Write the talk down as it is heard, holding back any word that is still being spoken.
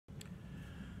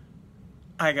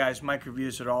Hi guys, Mike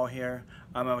Reviews It All here.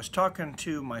 I was talking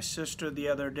to my sister the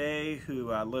other day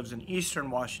who lives in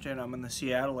Eastern Washington. I'm in the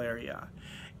Seattle area,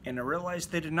 and I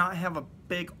realized they did not have a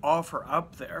big offer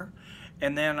up there.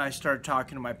 And then I started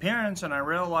talking to my parents, and I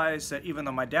realized that even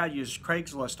though my dad uses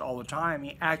Craigslist all the time,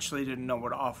 he actually didn't know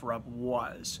what OfferUp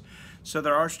was. So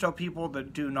there are still people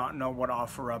that do not know what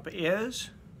OfferUp is.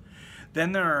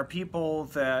 Then there are people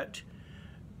that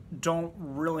don't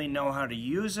really know how to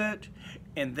use it,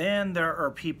 and then there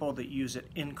are people that use it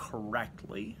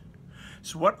incorrectly.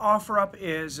 So what OfferUp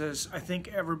is I think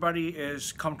everybody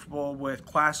is comfortable with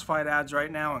classified ads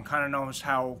right now and kind of knows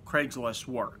how Craigslist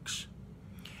works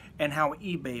and how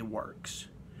eBay works.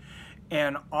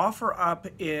 And OfferUp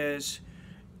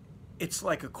it's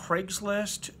like a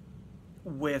Craigslist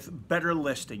with better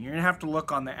listing. You're gonna have to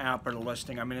look on the app or the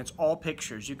listing. I mean, it's all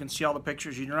pictures. You can see all the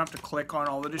pictures. You don't have to click on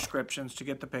all the descriptions to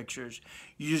get the pictures.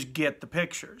 You just get the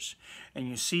pictures, and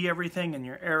you see everything in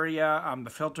your area. The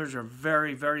filters are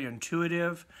very, very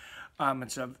intuitive.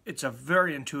 It's a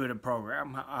very intuitive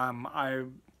program. I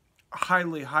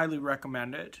highly, highly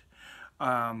recommend it.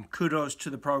 Kudos to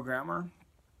the programmer.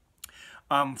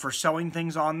 For selling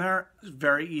things on there, it's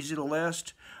very easy to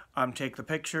list. Take the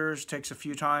pictures, takes a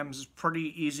few times. It's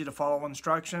pretty easy to follow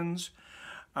instructions.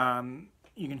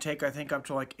 You can take, I think, up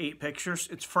to like 8 pictures.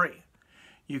 It's free.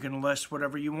 You can list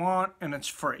whatever you want, and it's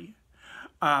free.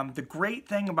 The great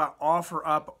thing about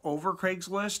OfferUp over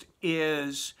Craigslist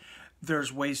is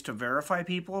there's ways to verify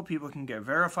people. People can get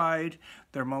verified.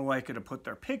 They're more likely to put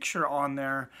their picture on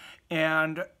there.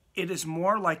 And it is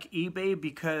more like eBay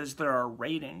because there are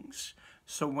ratings.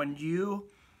 So when you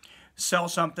sell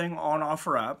something on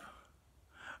OfferUp,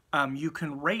 you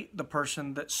can rate the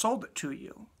person that sold it to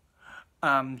you.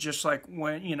 Just like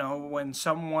when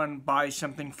someone buys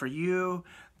something for you,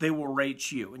 they will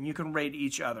rate you, and you can rate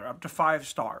each other up to 5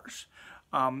 stars.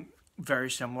 Very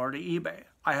similar to eBay.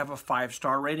 I have a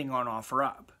 5-star rating on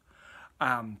OfferUp.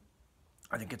 I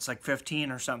think it's like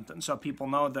 15 or something. So people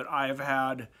know that I've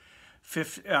had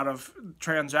 50 out of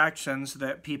transactions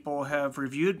that people have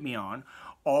reviewed me on.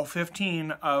 All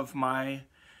 15 of my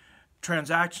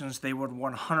transactions they were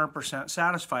 100%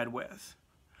 satisfied with.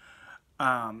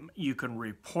 You can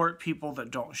report people that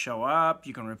don't show up.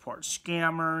 You can report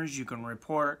scammers. You can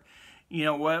report,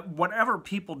 whatever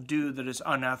people do that is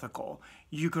unethical,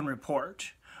 you can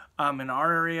report. In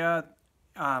our area,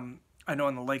 I know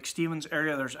in the Lake Stevens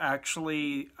area, there's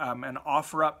actually an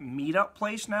OfferUp meetup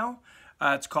place now.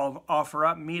 It's called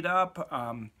OfferUp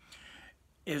Meetup.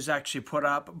 Is actually put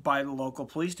up by the local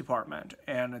police department,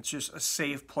 and it's just a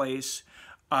safe place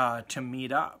to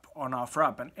meet up on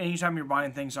OfferUp. And anytime you're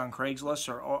buying things on Craigslist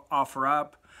or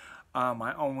OfferUp,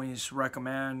 I always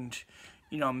recommend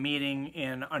meeting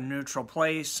in a neutral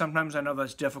place. Sometimes I know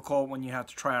that's difficult when you have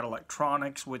to try out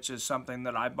electronics, which is something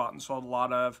that I bought and sold a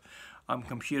lot of,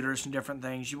 computers and different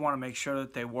things. You want to make sure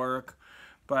that they work,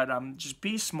 but just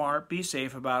be smart, be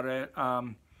safe about it.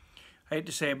 I hate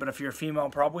to say it, but if you're a female,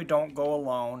 probably don't go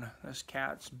alone. This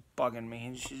cat's bugging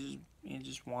me. He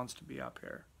just wants to be up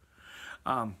here.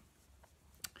 Don't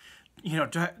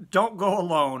go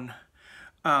alone.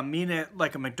 Meet at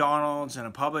like a McDonald's in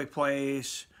a public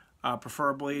place,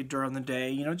 preferably during the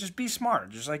day. Just be smart,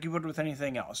 just like you would with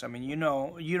anything else. I mean, you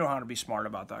know how to be smart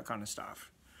about that kind of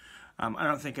stuff. I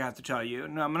don't think I have to tell you.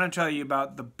 No, I'm going to tell you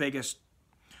about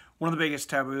one of the biggest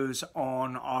taboos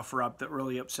on OfferUp that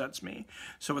really upsets me.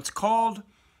 So it's called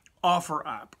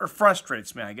OfferUp, or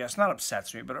frustrates me, I guess. Not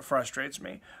upsets me, but it frustrates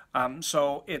me.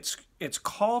 So it's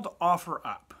called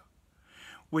OfferUp,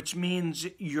 which means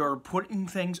you're putting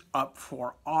things up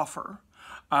for offer.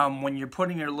 When you're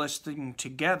putting your listing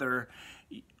together,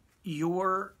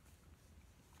 your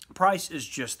price is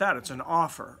just that. It's an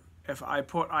offer. If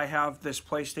I have this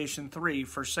PlayStation 3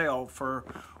 for sale for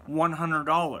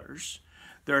 $100,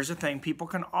 there's a thing people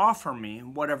can offer me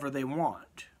whatever they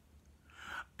want.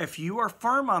 If you are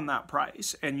firm on that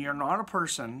price and you're not a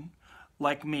person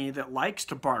like me that likes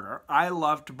to barter, I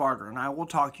love to barter, and I will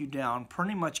talk you down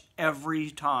pretty much every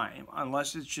time,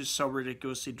 unless it's just so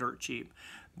ridiculously dirt cheap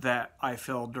that I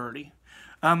feel dirty.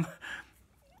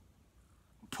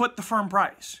 Put the firm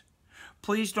price.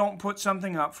 Please don't put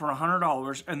something up for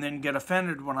 $100 and then get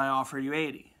offended when I offer you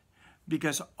 $80,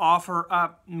 because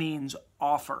OfferUp means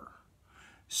offer.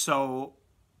 So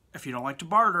if you don't like to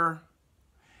barter,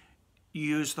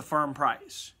 use the firm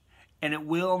price. And it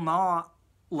will not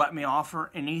let me offer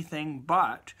anything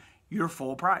but your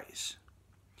full price.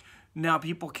 Now,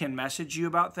 people can message you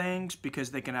about things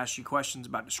because they can ask you questions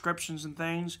about descriptions and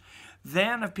things.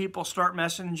 Then if people start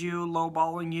messaging you,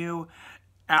 lowballing you,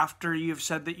 after you've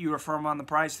said that you were firm on the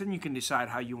price, then you can decide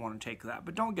how you want to take that.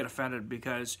 But don't get offended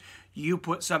because you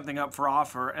put something up for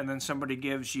offer and then somebody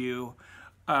gives you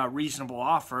a reasonable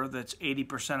offer that's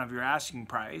 80% of your asking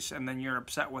price, and then you're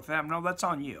upset with them. No, that's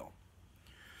on you.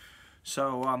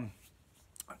 So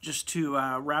just to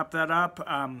wrap that up,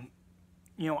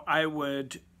 you know, I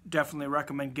would definitely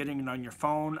recommend getting it on your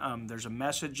phone. There's a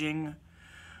messaging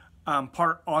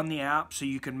part on the app, so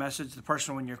you can message the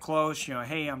person when you're close. You know,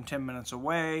 hey, I'm 10 minutes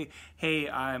away. Hey,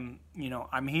 I'm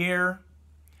here.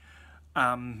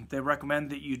 They recommend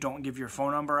that you don't give your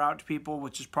phone number out to people,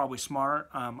 which is probably smart.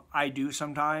 I do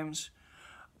sometimes.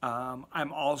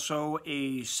 I'm also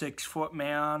a 6-foot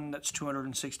man that's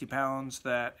 260 pounds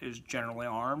that is generally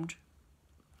armed.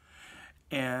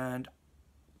 And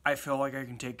I feel like I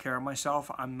can take care of myself.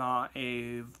 I'm not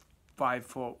a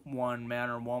 5'1" man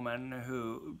or woman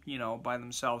who, you know, by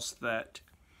themselves that,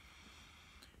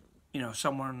 you know,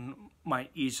 someone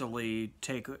might easily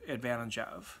take advantage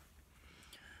of.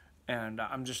 And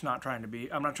I'm just not trying to be,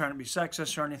 I'm not trying to be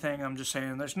sexist or anything. I'm just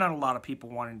saying there's not a lot of people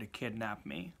wanting to kidnap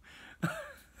me.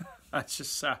 That's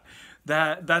just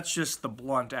that's just the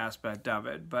blunt aspect of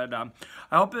it. But I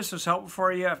hope this was helpful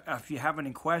for you. If you have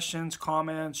any questions,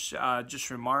 comments,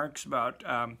 just remarks about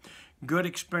good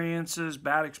experiences,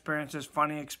 bad experiences,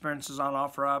 funny experiences on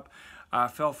OfferUp,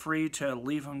 feel free to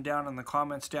leave them down in the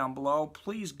comments down below.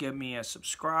 Please give me a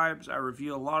subscribe. I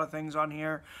review a lot of things on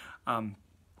here.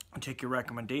 I take your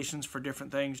recommendations for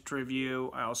different things to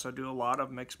review. I also do a lot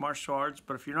of mixed martial arts.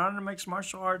 But if you're not into mixed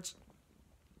martial arts,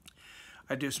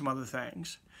 I do some other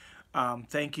things.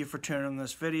 Thank you for tuning in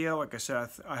this video. Like I said,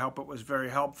 I hope it was very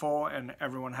helpful, and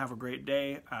everyone have a great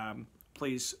day.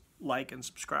 Please like and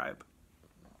subscribe.